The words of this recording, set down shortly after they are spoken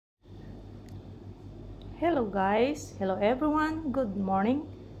Hello guys, hello everyone, good morning.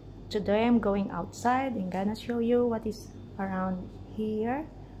 Today I'm going outside and gonna show you what is around here.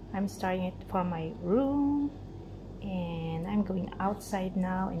 I'm starting it from my room and I'm going outside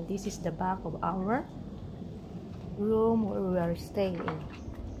now, and this is the back of our room where we are staying.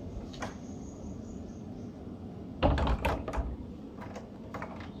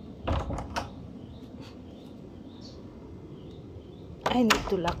 I need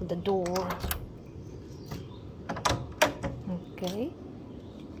to lock the door. Okay.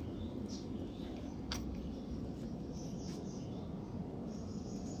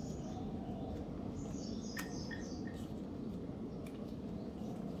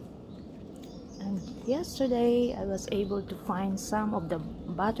 And yesterday I was able to find some of the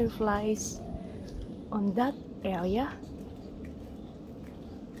butterflies on that area.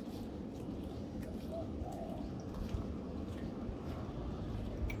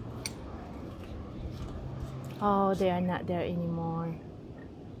 Oh, they are not there anymore.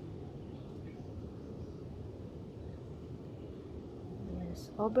 Yes,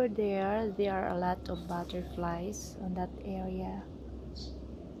 over there are a lot of butterflies on that area.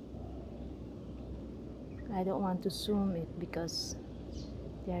 I don't want to zoom it because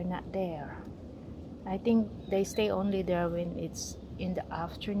they are not there. I think they stay only there when it's in the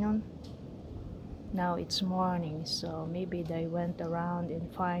afternoon. Now it's morning, so maybe they went around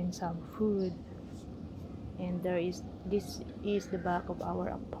and find some food. And this is the back of our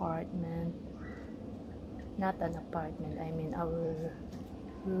apartment. Not an apartment, I mean our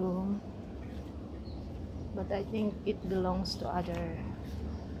room. But I think it belongs to other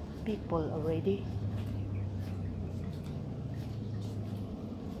people already.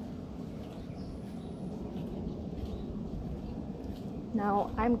 Now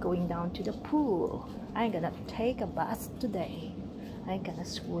I'm going down to the pool. I'm gonna take a bath today. I'm gonna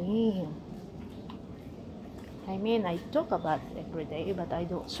swim. I mean, I talk about every day, but I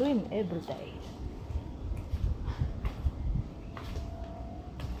don't swim every day.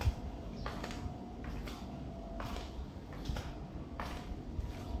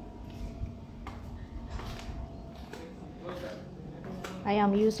 I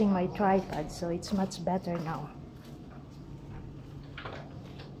am using my tripod, so it's much better now.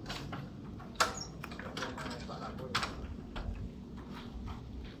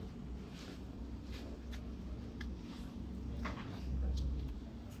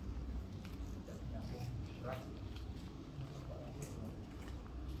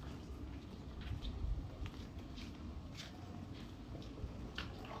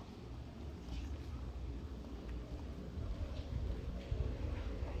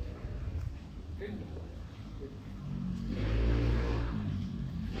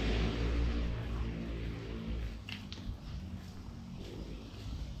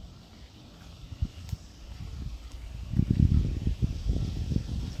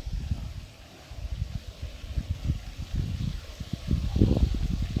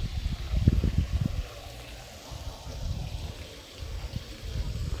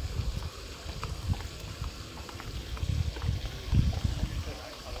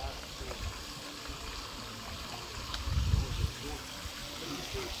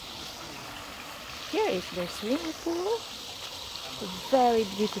 Here is the swimming pool. It's very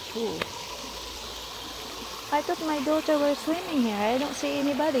beautiful. I thought my daughter were swimming here. I don't see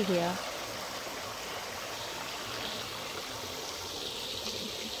anybody here.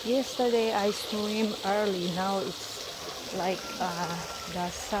 Yesterday I swim early. Now it's like the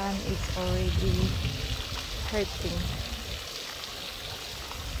sun is already hurting.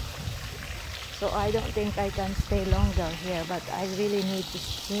 So I don't think I can stay longer here, but I really need to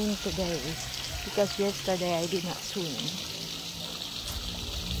swim today because yesterday I did not swim.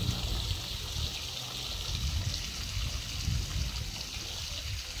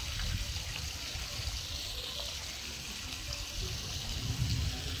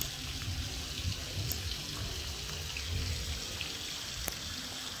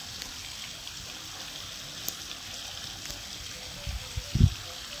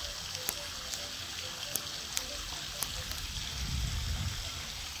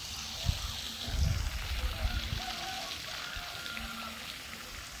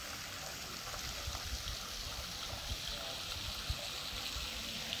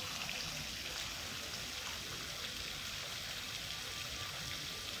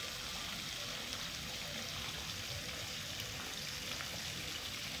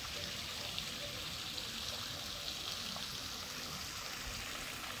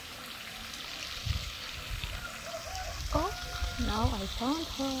 Oh, now I found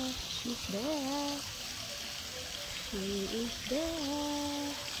her. She's there. She is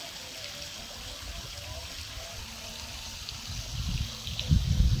there.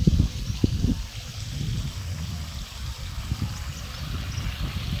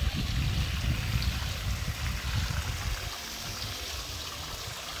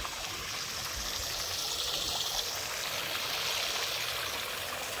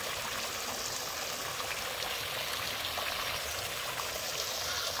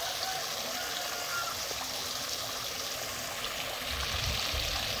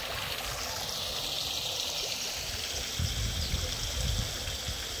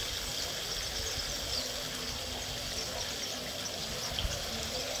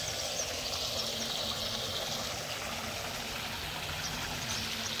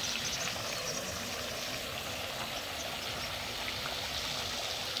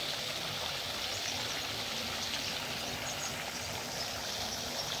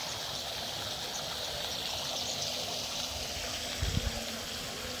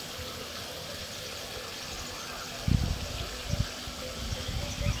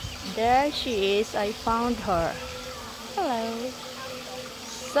 There she is. I found her. Hello.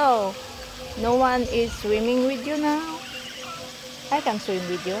 So, no one is swimming with you now? I can swim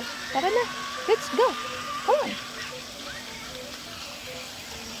with you. Tara na. Let's go. Come on.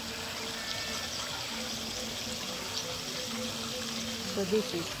 So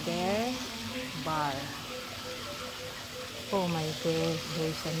this is their bar. Oh my gosh,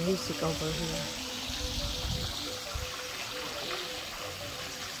 there's some music over here.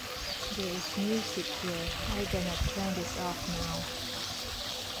 There is music here. I'm gonna turn this off now.